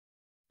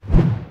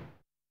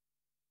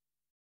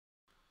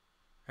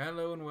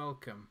Hello and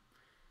welcome.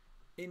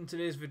 In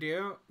today's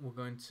video we're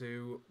going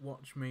to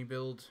watch me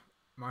build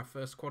my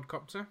first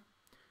quadcopter.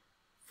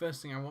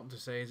 First thing I want to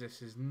say is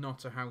this is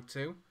not a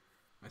how-to.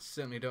 I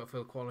certainly don't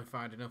feel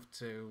qualified enough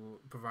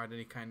to provide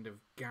any kind of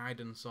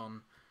guidance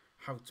on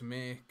how to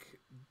make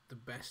the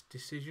best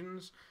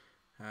decisions.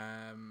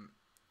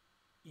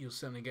 You'll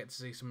certainly get to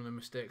see some of the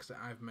mistakes that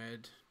I've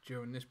made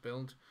during this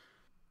build.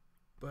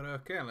 But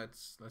okay,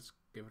 let's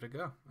give it a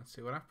go. Let's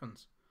see what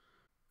happens.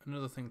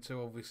 Another thing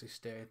to obviously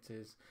state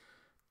is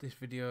this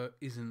video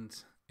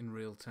isn't in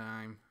real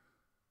time.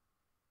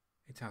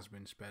 It has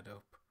been sped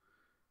up,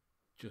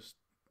 just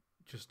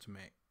to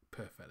make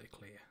perfectly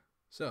clear.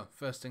 So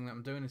first thing that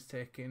I'm doing is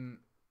taking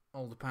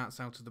all the parts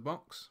out of the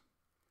box.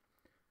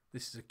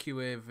 This is a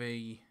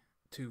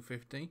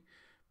QAV250,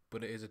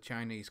 but it is a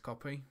Chinese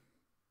copy.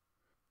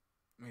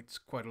 It's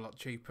quite a lot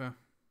cheaper,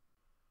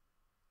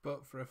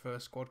 but for a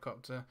first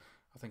quadcopter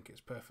I think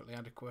it's perfectly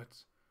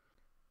adequate.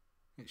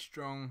 It's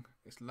strong,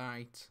 it's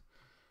light,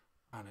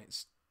 and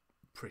it's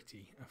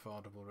pretty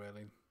affordable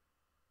really.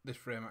 This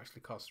frame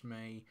actually cost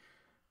me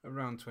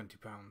around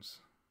 £20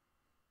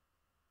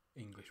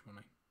 English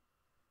money.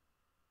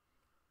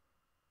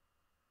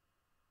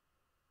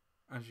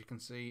 As you can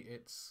see,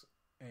 it's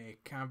a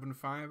carbon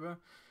fibre.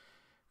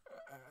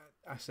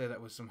 I say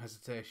that with some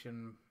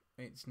hesitation.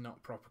 It's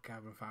not proper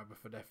carbon fibre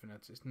for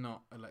definite. It's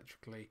not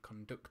electrically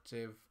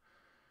conductive,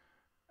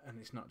 and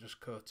it's not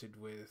just coated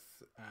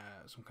with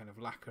some kind of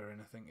lacquer or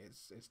anything.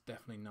 It's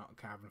definitely not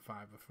carbon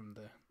fibre from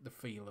the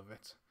feel of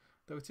it.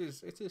 Though it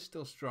is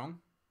still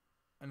strong,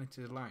 and it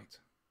is light.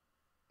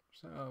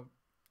 So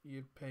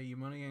you pay your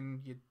money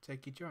and you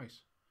take your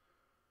choice.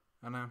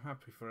 And I'm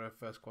happy for a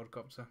first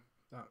quadcopter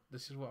that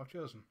this is what I've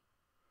chosen.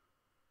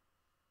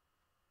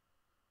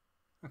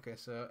 Okay,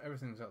 so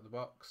everything's out of the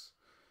box.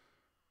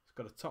 It's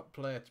got a top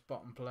plate,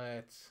 bottom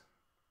plate.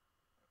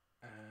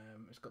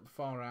 It's got the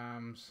four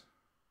arms.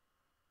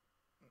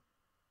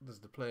 There's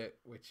the plate,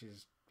 which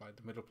is like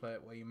the middle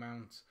plate where you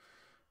mount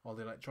all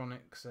the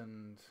electronics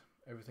and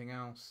everything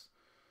else.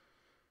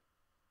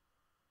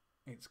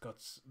 It's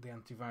got the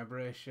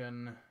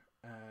anti-vibration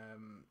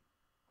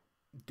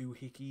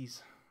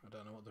doohickeys. I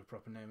don't know what the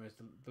proper name is.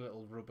 The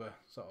little rubber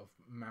sort of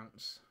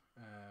mounts,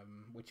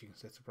 which you can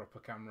set a proper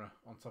camera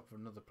on top of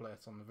another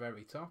plate on the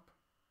very top.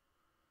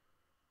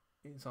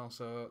 It's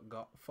also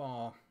got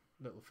 4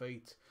 little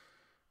feet,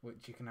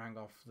 which you can hang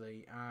off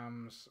the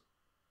arms.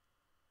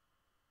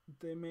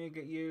 They may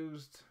get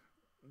used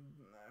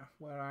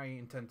where I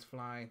intend to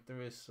fly. There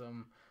is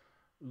some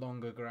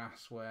longer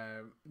grass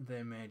where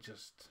they may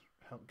just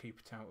help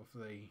keep it out of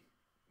the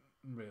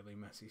really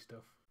messy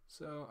stuff.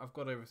 So I've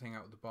got everything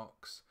out of the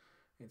box.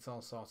 It's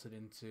all sorted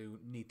into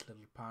neat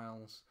little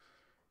piles.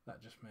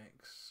 That just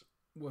makes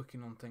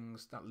working on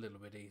things that little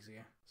bit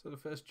easier. So the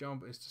first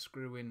job is to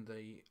screw in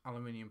the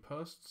aluminium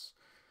posts.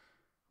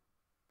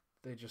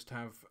 They just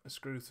have a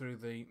screw through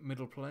the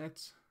middle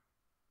plate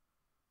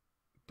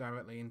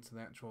directly into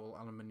the actual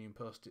aluminium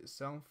post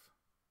itself.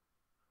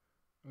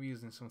 I'm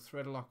using some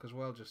thread lock as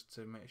well, just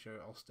to make sure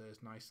it all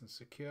stays nice and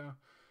secure.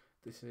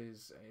 This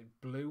is a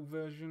blue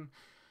version.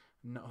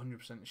 I'm not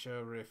 100%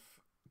 sure if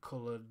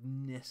colour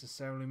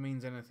necessarily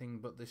means anything,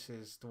 but this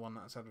is the one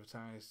that's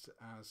advertised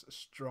as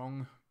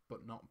strong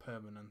but not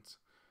permanent.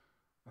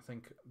 I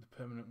think the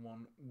permanent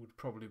one would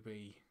probably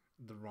be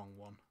the wrong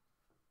one.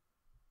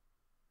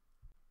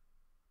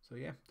 So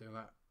yeah, do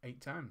that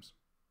 8 times.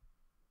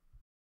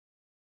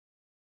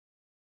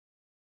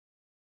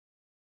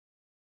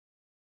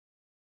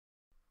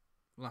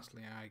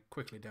 Lastly, I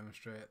quickly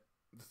demonstrate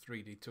the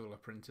 3D tool I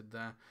printed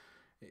there.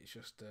 It's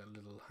just a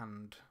little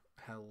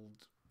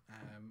handheld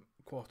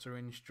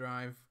 1/4"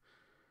 drive.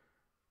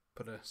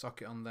 Put a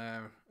socket on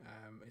there.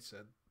 It's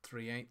a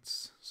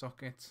 3/8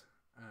 socket,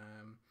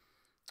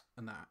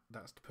 and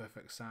that's the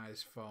perfect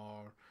size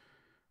for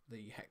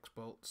the hex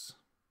bolts.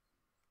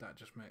 That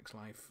just makes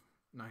life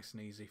nice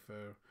and easy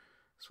for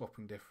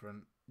swapping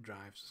different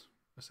drives,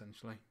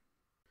 essentially.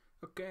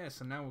 Okay,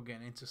 so now we're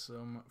getting into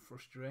some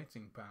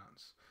frustrating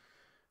parts.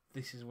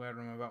 This is where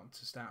I'm about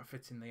to start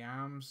fitting the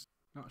arms.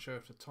 Not sure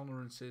if the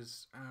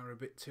tolerances are a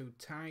bit too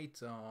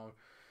tight or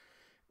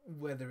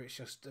whether it's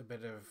just a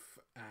bit of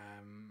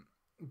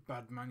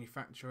bad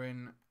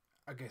manufacturing.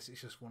 I guess it's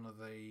just one of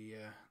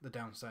the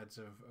downsides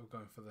of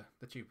going for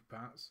the cheaper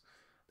parts.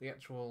 The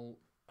actual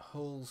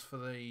holes for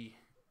the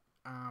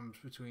arms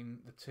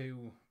between the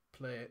 2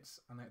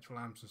 plates and the actual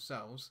arms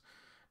themselves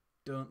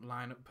don't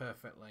line up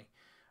perfectly.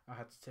 I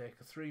had to take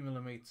a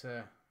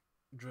 3mm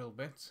drill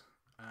bit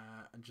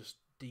and just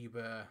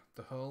deburr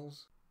the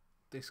holes.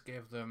 This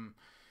gave them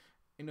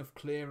enough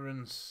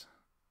clearance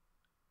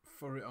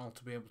for it all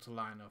to be able to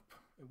line up.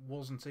 It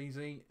wasn't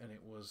easy and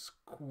it was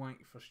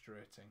quite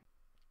frustrating.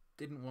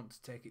 Didn't want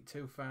to take it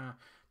too far,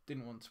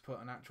 didn't want to put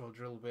an actual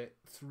drill bit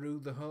through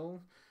the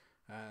hole.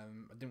 I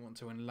didn't want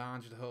to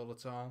enlarge the hole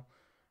at all,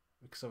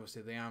 because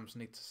obviously the arms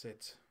need to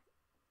sit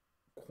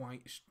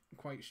quite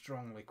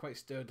strongly, quite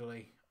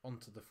sturdily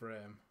onto the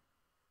frame.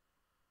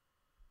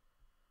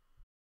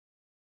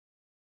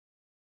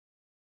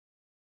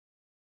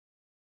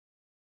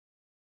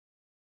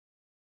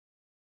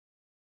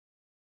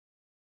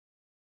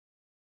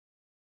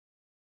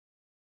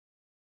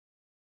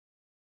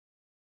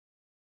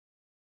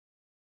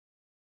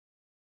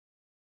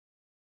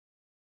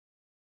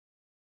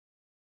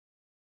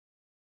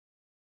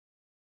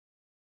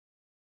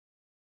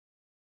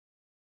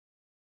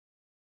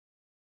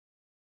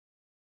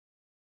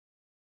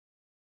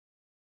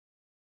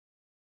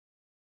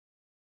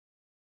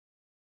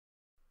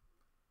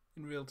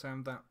 In real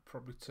time, that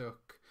probably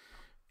took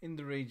in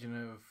the region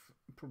of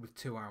probably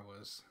 2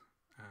 hours,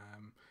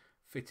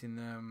 fitting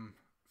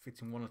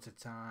one at a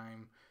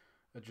time,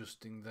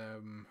 adjusting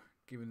them,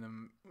 giving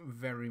them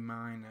very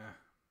minor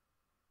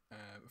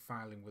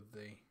filing with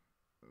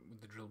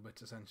the drill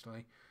bit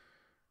essentially.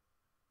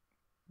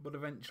 But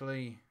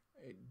eventually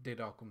it did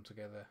all come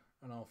together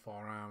and all 4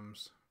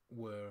 arms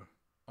were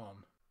on.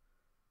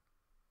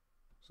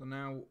 So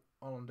now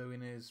all I'm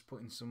doing is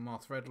putting some more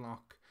thread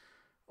lock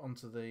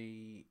onto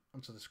the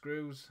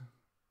screws.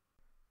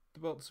 The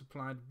bolts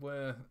supplied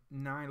were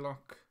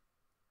nylock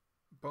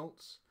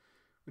bolts,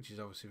 which is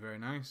obviously very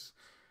nice,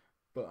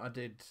 but I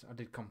did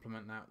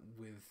complement that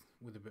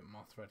with a bit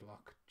more thread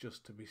lock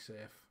just to be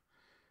safe,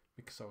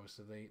 because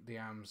obviously the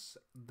arms,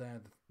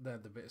 they're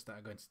the bits that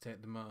are going to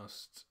take the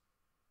most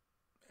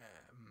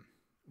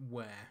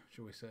wear,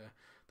 shall we say.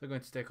 They're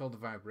going to take all the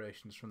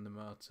vibrations from the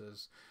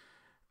motors,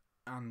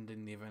 and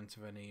in the event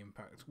of any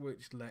impact,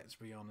 which, let's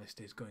be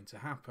honest, is going to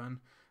happen,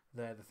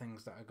 they're the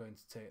things that are going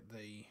to take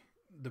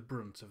the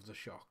brunt of the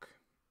shock.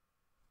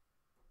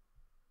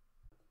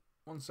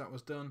 Once that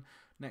was done,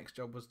 next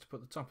job was to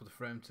put the top of the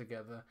frame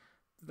together.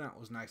 That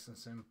was nice and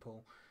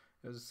simple.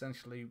 It was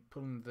essentially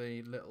pulling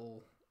the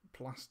little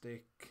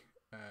plastic,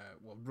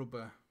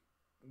 rubber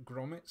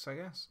grommets, I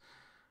guess,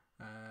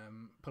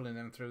 pulling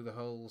them through the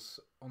holes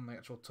on the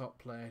actual top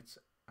plate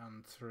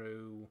and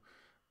through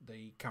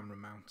the camera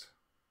mount.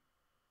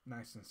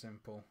 Nice and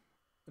simple.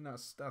 And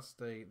that's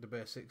the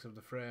basics of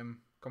the frame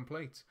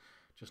complete.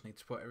 Just need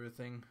to put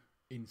everything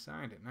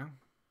inside it now.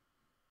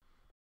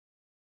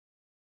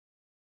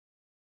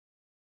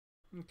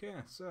 Okay,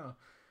 so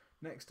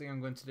next thing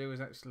I'm going to do is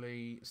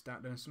actually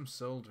start doing some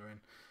soldering.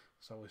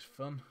 It's always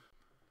fun.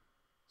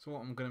 So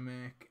what I'm going to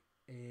make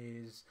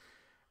is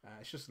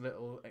it's just a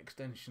little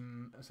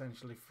extension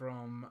essentially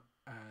from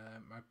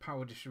my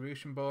power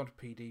distribution board,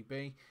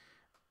 PDB.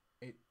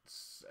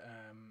 It's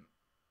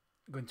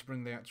going to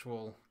bring the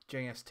actual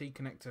JST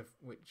connector,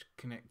 which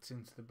connects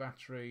into the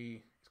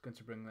battery. It's going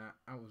to bring that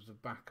out of the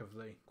back of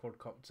the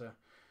quadcopter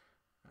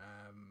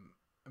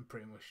and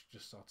pretty much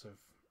just sort of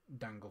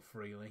dangle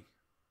freely.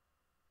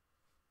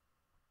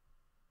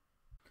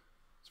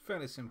 It's a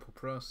fairly simple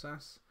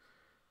process.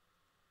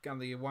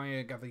 Gather your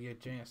wire, gather your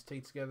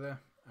JST together.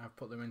 I've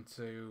put them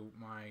into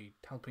my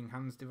helping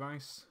hands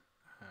device.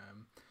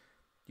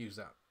 Use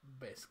that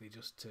basically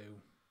just to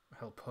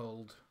help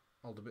hold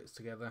all the bits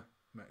together.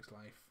 Makes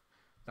life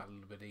that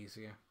little bit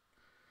easier.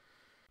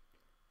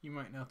 You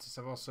might notice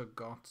I've also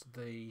got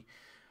the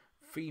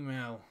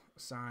female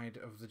side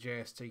of the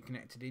JST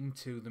connected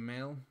into the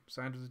male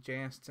side of the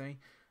JST.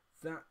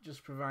 That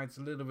just provides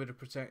a little bit of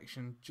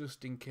protection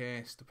just in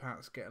case the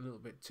parts get a little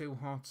bit too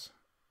hot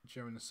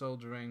during the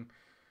soldering.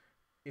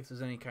 If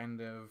there's any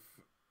kind of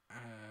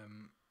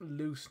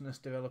looseness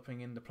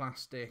developing in the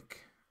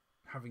plastic,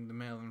 having the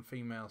male and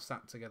female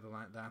sat together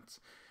like that,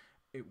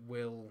 it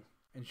will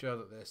ensure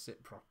that they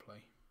sit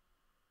properly.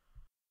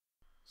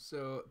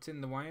 So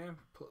tin the wire,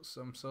 put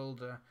some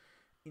solder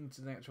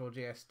into the actual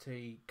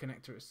JST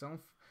connector itself.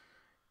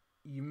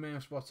 You may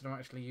have spotted I'm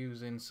actually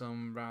using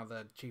some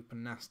rather cheap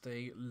and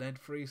nasty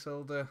lead-free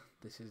solder.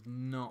 This is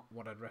not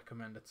what I'd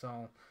recommend at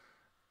all.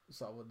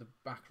 Sort of at the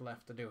back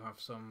left I do have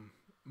some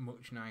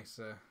much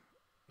nicer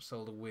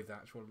solder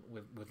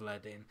with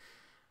lead in.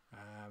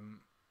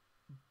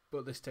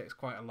 But this takes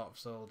quite a lot of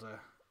solder,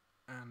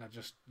 and I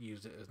just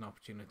used it as an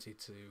opportunity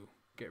to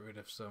get rid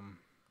of some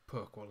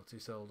poor quality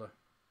solder.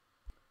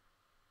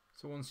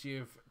 So once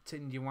you've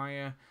tinned your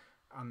wire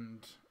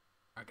and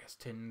I guess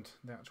tinned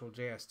the actual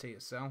JST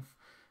itself,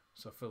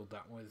 so filled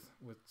that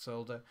with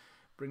solder,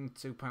 bring the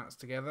two parts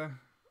together,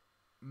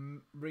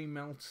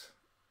 remelt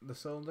the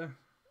solder.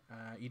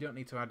 You don't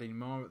need to add any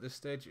more at this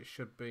stage, it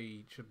should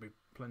be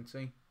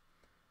plenty,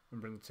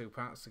 and bring the two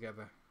parts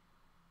together.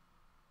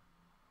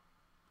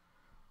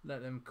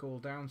 Let them cool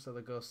down so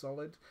they go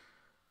solid.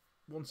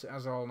 Once it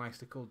has all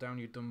nicely cooled down,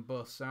 you've done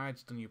both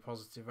sides, done your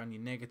positive and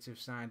your negative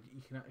side,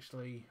 you can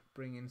actually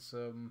bring in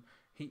some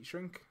heat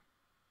shrink,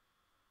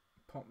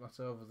 pop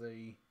that over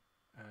the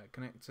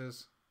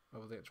connectors,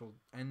 over the actual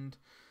end.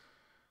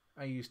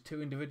 I use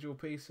 2 individual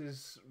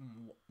pieces,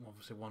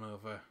 obviously one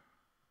over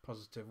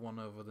positive, one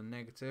over the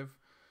negative.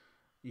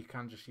 You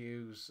can just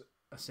use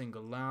a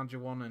single larger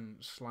one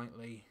and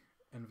slightly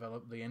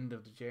envelop the end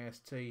of the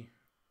JST.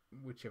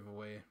 Whichever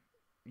way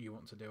you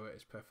want to do it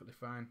is perfectly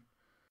fine,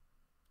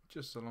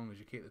 just so long as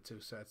you keep the two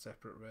sides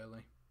separate,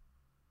 really.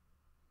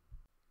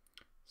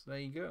 So there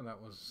you go,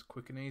 that was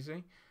quick and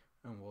easy,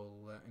 and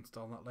we'll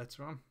install that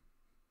later on.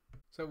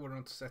 So we're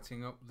on to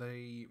setting up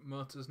the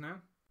motors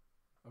now.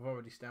 I've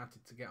already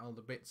started to get all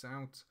the bits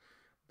out.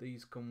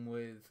 These come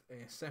with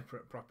a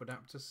separate prop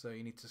adapter, so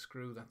you need to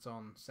screw that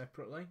on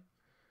separately.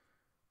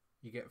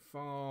 You get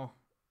 4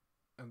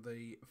 of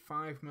the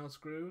 5mm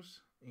screws,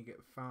 you get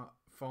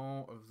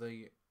 4 of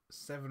the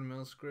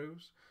 7mm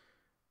screws,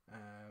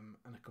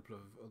 and a couple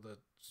of other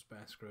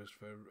spare screws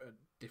for a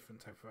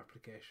different type of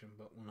application,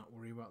 but we'll not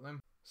worry about them.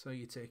 So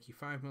you take your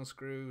 5mm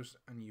screws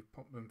and you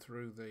pop them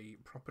through the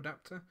prop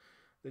adapter.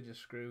 They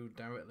just screw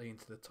directly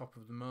into the top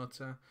of the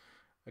motor.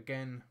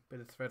 Again,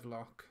 bit of thread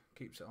lock,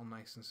 keeps it all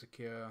nice and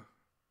secure.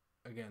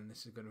 Again,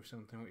 this is going to be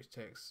something which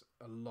takes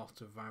a lot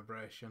of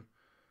vibration.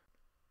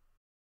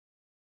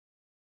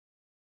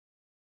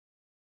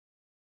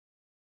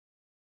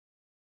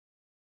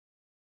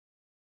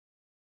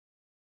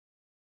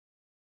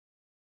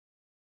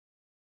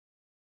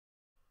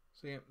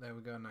 So yep, there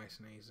we go, nice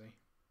and easy.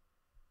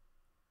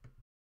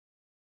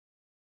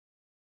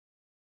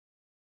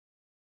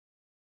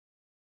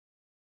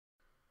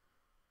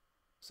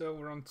 So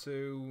we're on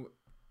to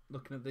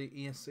looking at the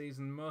ESCs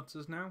and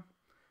motors now.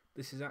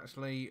 This is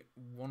actually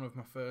one of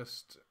my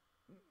first,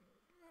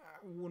 I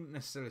wouldn't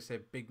necessarily say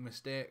big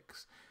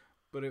mistakes,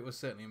 but it was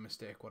certainly a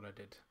mistake what I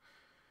did.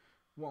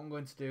 What I'm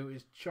going to do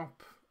is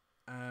chop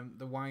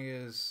the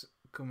wires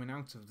coming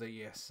out of the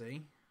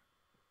ESC.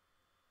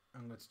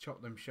 I'm going to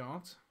chop them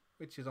short,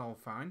 which is all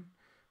fine,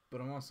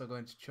 but I'm also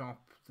going to chop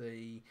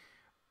the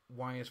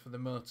wires for the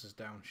motors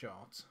down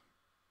short,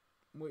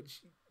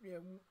 which, yeah,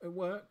 it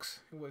works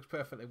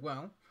perfectly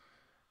well.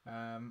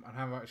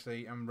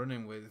 I'm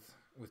running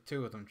with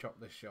two of them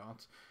chopped this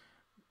short,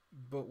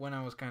 but when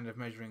I was kind of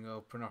measuring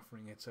up and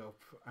offering it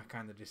up, I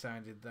kind of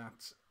decided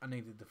that I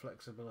needed the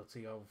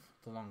flexibility of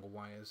the longer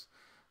wires.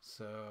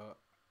 So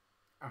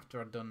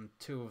after I'd done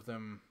two of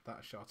them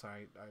that short,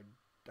 I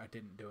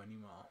didn't do any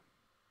more.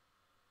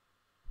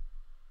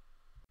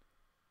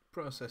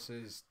 Process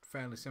is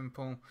fairly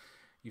simple.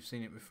 You've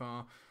seen it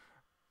before.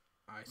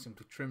 I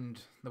simply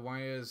trimmed the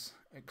wires,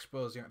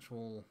 exposed the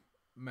actual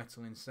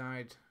metal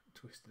inside,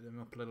 twisted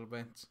them up a little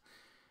bit,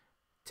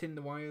 tinned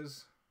the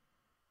wires,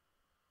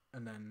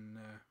 and then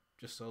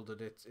just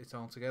soldered it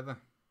all together.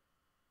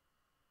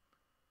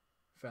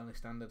 Fairly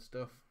standard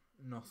stuff,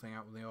 nothing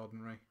out of the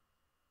ordinary.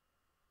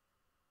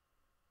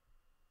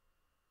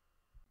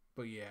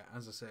 But yeah,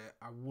 as I say,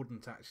 I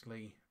wouldn't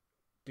actually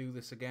do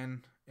this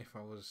again if I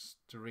was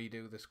to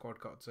redo this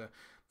quadcopter.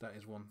 That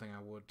is one thing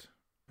I would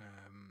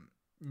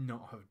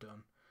not have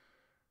done.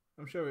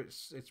 I'm sure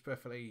it's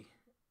perfectly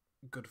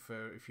good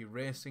for if you're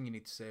racing, you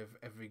need to save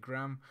every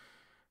gram,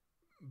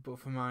 but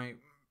for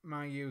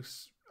my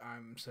use,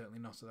 I'm certainly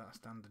not to that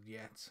standard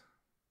yet,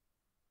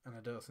 and I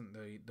don't think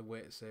the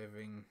weight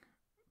saving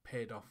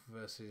paid off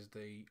versus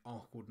the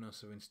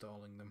awkwardness of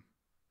installing them.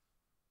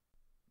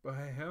 But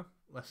hey ho,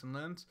 lesson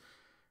learned,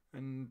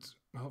 and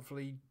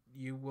hopefully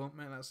you won't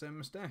make that same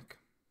mistake.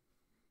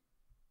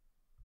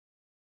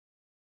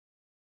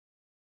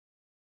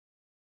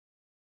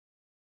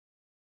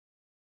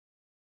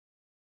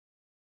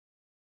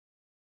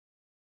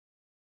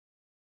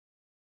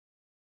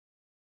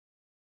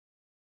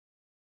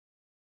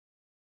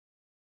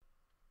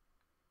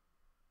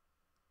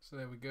 So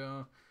there we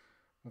go.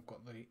 We've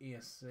got the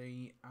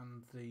ESC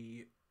and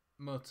the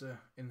motor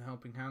in the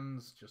helping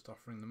hands, just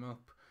offering them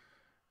up.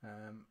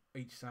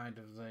 Each side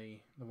of the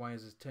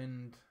wires is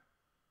tinned,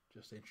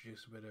 just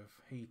introduce a bit of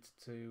heat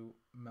to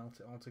melt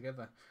it all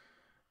together.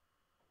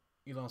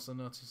 You'll also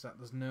notice that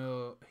there's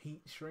no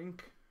heat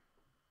shrink.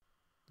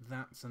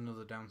 That's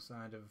another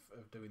downside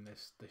of doing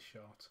this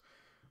short.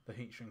 The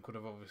heat shrink would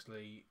have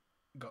obviously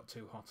got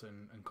too hot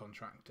and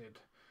contracted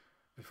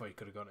before you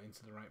could have got it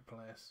into the right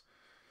place.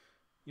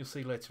 You'll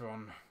see later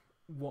on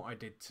what I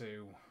did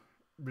to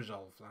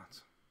resolve that.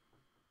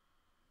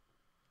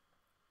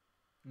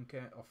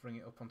 Okay, offering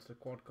it up onto the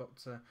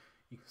quadcopter,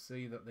 you can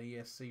see that the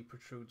ESC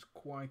protrudes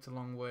quite a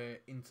long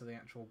way into the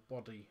actual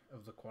body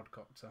of the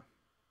quadcopter,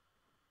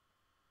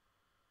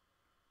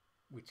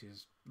 which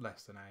is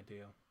less than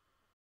ideal.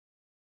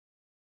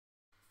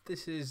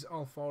 This is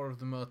all four of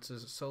the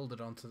motors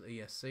soldered onto the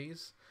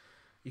ESCs.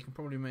 You can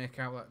probably make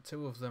out that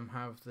two of them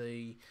have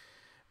the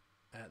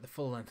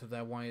full length of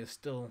their wires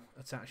still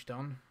attached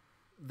on.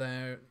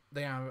 They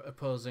are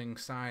opposing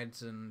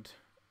sides and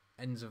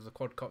ends of the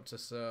quadcopter,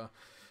 so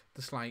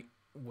the slight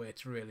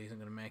weight really isn't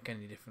going to make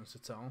any difference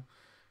at all.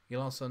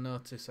 You'll also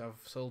notice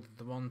I've soldered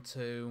them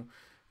onto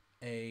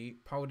a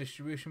power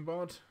distribution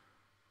board.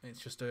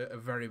 It's just a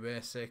very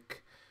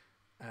basic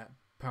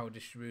power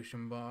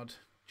distribution board,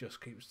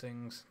 just keeps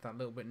things that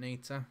little bit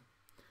neater.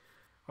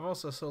 I've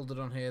also soldered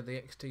on here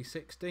the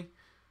XT60.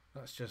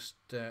 That's just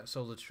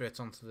soldered straight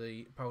onto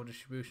the power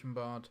distribution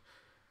board,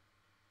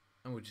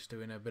 and we're just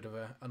doing a bit of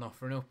an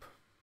offering up.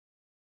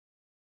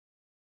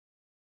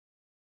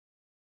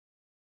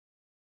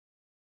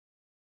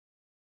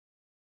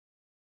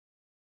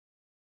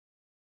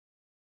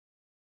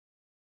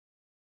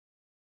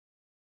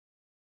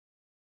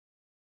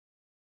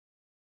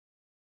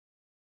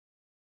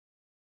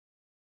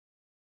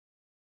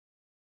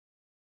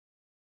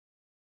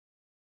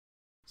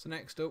 So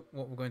next up,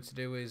 what we're going to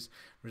do is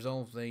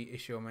resolve the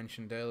issue I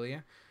mentioned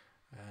earlier.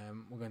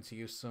 We're going to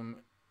use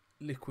some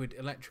liquid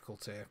electrical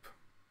tape.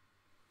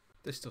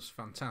 This stuff's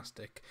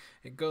fantastic.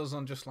 It goes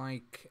on just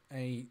like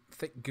a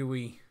thick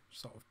gooey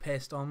sort of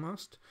paste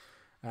almost.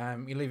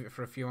 You leave it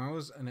for a few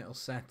hours and it'll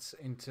set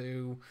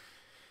into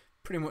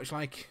pretty much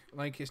like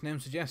its name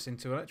suggests,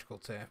 into electrical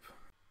tape.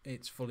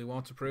 It's fully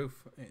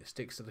waterproof, it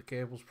sticks to the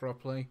cables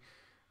properly.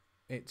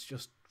 It's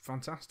just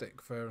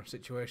fantastic for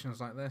situations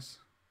like this.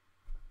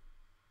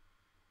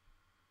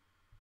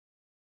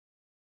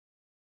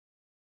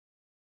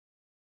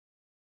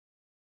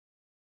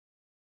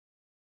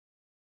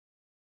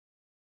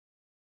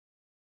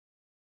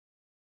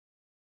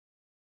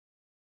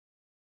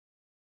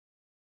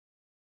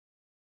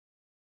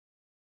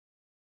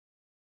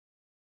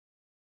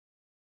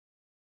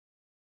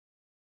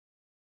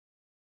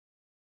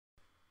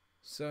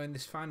 So in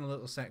this final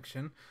little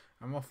section,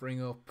 I'm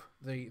offering up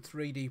the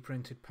 3D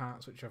printed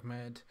parts which I've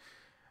made.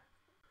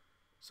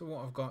 So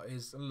what I've got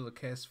is a little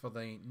case for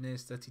the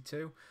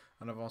Naze32,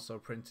 and I've also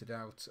printed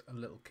out a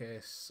little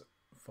case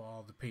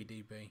for the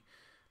PDB.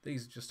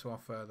 These are just to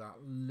offer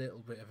that little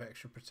bit of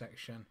extra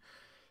protection.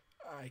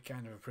 I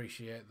kind of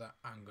appreciate that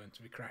I'm going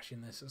to be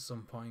crashing this at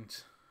some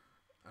point,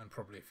 and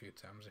probably a few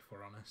times if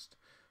we're honest.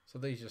 So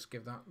these just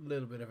give that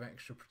little bit of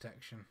extra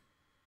protection.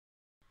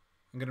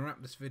 I'm going to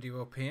wrap this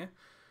video up here.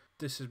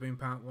 This has been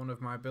part 1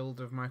 of my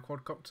build of my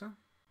quadcopter.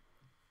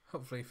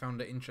 Hopefully you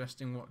found it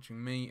interesting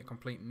watching me, a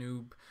complete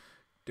noob,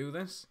 do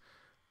this.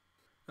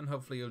 And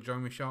hopefully you'll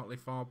join me shortly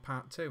for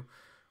part 2,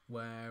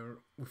 where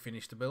we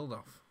finish the build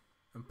off,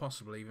 and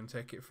possibly even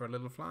take it for a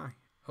little fly.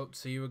 Hope to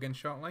see you again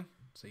shortly.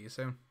 See you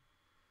soon.